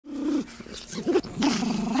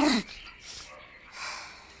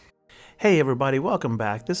Hey everybody, welcome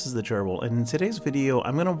back. This is the Gerbil, and in today's video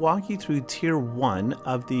I'm going to walk you through Tier 1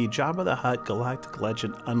 of the Jabba the Hutt Galactic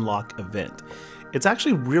Legend Unlock event. It's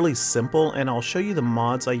actually really simple, and I'll show you the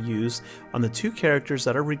mods I used on the two characters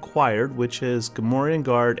that are required, which is Gamorrean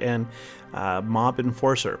Guard and Mob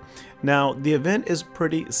Enforcer. Now, the event is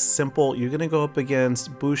pretty simple. You're going to go up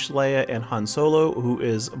against Boushh Leia and Han Solo, who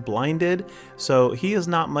is blinded, so he is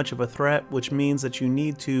not much of a threat, which means that you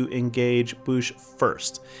need to engage Boushh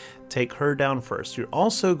first. Take her down first. You're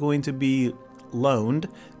also going to be loaned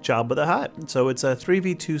Jabba the Hutt, so it's a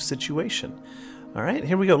 3v2 situation. Alright,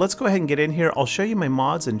 here we go. Let's go ahead and get in here. I'll show you my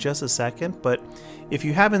mods in just a second, but if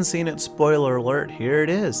you haven't seen it, spoiler alert, here it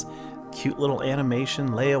is. Cute little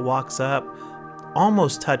animation. Leia walks up,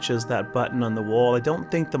 almost touches that button on the wall. I don't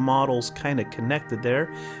think the model's kind of connected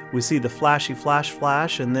there. We see the flashy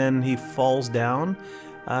flash, and then he falls down.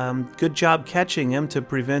 Good job catching him to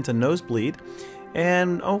prevent a nosebleed.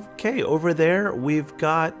 And okay, over there we've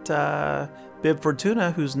got Bib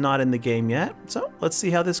Fortuna, who's not in the game yet. So let's see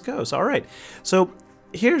how this goes. All right, so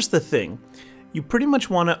here's the thing. You pretty much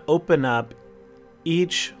want to open up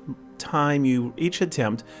each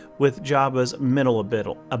attempt with Jabba's middle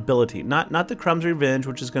ability. Not the Crumb's Revenge,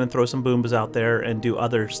 which is going to throw some Boombas out there and do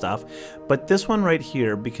other stuff, but this one right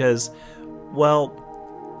here, because,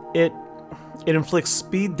 well, it inflicts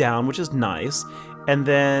speed down, which is nice. And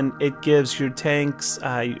then it gives your tanks,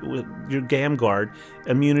 your Gam Guard,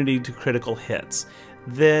 immunity to critical hits.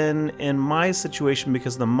 Then in my situation,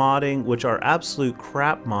 because of the modding, which are absolute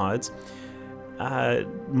crap mods,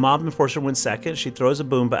 Mob Enforcer wins second, she throws a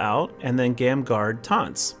Boomba out, and then Gam Guard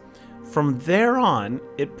taunts. From there on,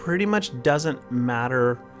 it pretty much doesn't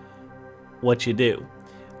matter what you do.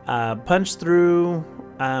 Punch through,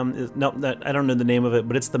 no, I don't know the name of it,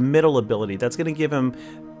 but it's the middle ability. That's going to give him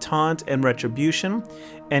taunt and retribution.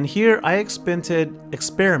 And here I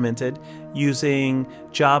experimented using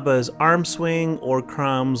Jabba's arm swing or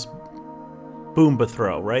Crumb's Boomba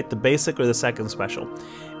throw, right? The basic or the second special.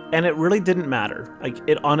 And it really didn't matter. Like,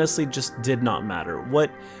 it honestly just did not matter.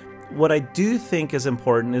 What I do think is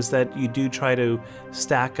important is that you do try to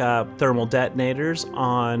stack up thermal detonators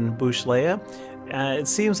on Boushh Leia. It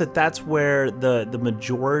seems that that's where the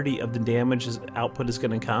majority of the damage output is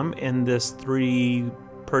going to come in this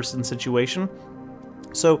three-person situation.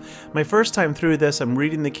 So my first time through this, I'm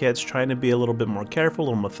reading the kits, trying to be a little bit more careful, a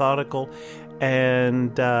little methodical,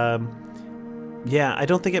 and yeah, I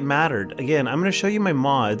don't think it mattered. Again, I'm going to show you my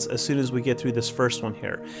mods as soon as we get through this first one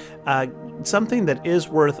here. Something that is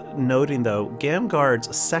worth noting, though, Gam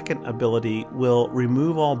Guard's second ability will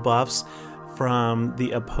remove all buffs from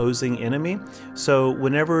the opposing enemy. So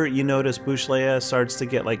whenever you notice Boushh Leia starts to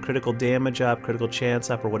get like critical damage up, critical chance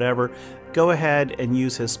up, or whatever, go ahead and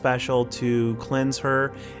use his special to cleanse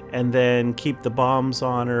her, and then keep the bombs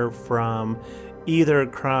on her from either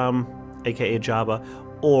Crumb, aka Jabba,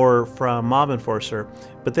 or from Mob Enforcer.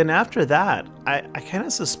 But then after that, I kind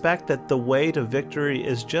of suspect that the way to victory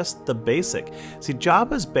is just the basic. See,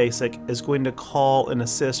 Jabba's basic is going to call an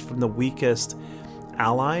assist from the weakest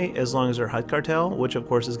ally, as long as they're Hutt Cartel, which of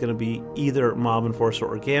course is going to be either Mob Enforcer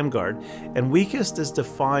or Gam Guard. And weakest is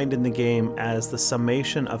defined in the game as the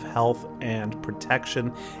summation of health and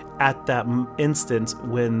protection at that instance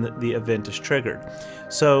when the event is triggered.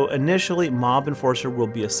 So initially Mob Enforcer will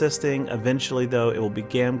be assisting. Eventually, though, it will be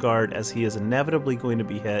Gam Guard, as he is inevitably going to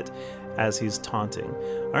be hit as he's taunting.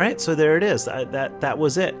 Alright, so there it is. That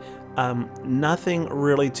was it. Nothing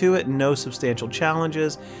really to it. No substantial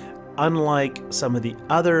challenges. Unlike some of the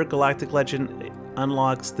other Galactic Legend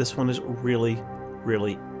unlocks, this one is really,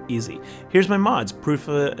 really easy. Here's my mods. Proof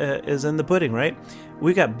is in the pudding, right?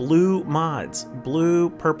 We got blue mods. Blue,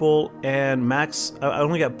 purple, and max. I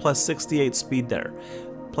only got plus 68 speed there.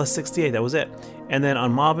 Plus 68, that was it. And then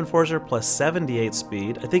on Mob Enforcer, plus 78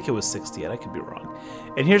 speed. I think it was 68, I could be wrong.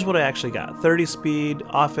 And here's what I actually got. 30 speed,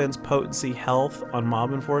 offense, potency, health on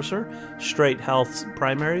Mob Enforcer. Straight health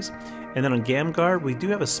primaries. And then on Gam Guard, we do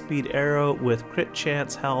have a speed arrow with crit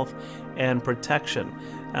chance, health, and protection.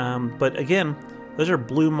 But again, those are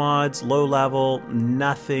blue mods, low level,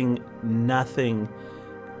 nothing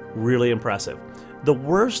really impressive. The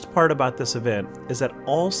worst part about this event is that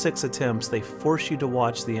all 6 attempts, they force you to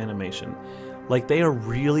watch the animation. Like, they are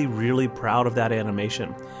really, really proud of that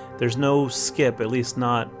animation. There's no skip, at least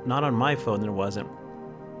not on my phone there wasn't.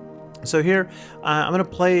 So here, I'm going to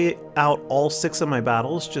play out all 6 of my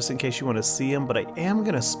battles, just in case you want to see them, but I am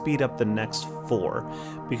going to speed up the next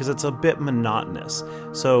 4, because it's a bit monotonous.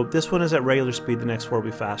 So this one is at regular speed, the next 4 will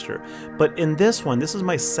be faster. But in this one, this is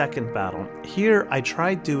my second battle. Here, I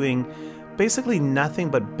tried doing basically nothing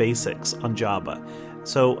but basics on Jabba.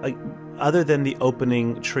 So other than the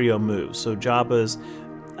opening trio moves. So Jabba's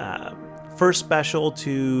first special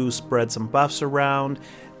to spread some buffs around,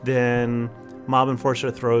 then Mob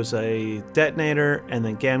Enforcer throws a detonator, and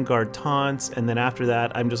then Gamguard taunts, and then after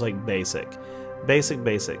that I'm just like basic.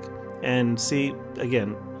 And see,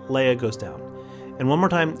 again, Leia goes down. And one more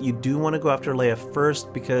time, you do want to go after Leia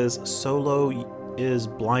first because Solo is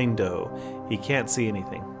blindo. He can't see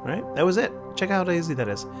anything, right? That was it. Check out how easy that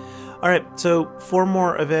is. Alright, so 4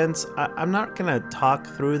 more events. I'm not going to talk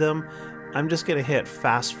through them. I'm just going to hit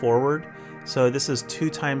fast forward. So this is 2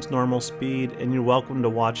 times normal speed, and you're welcome to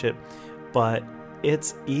watch it. But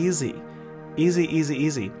it's easy.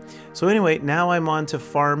 Easy. So anyway, now I'm on to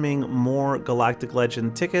farming more Galactic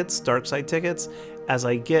Legend tickets, dark side tickets. As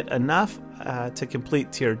I get enough to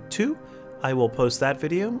complete tier 2, I will post that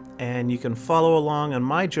video, and you can follow along on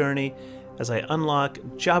my journey as I unlock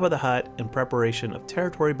Jabba the Hutt in preparation of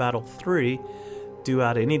Territory Battle 3, due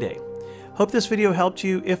out any day. Hope this video helped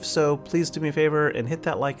you. If so, please do me a favor and hit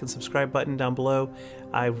that like and subscribe button down below.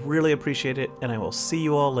 I really appreciate it, and I will see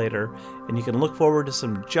you all later. And you can look forward to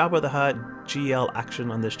some Jabba the Hutt GL action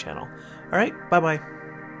on this channel. Alright, bye-bye.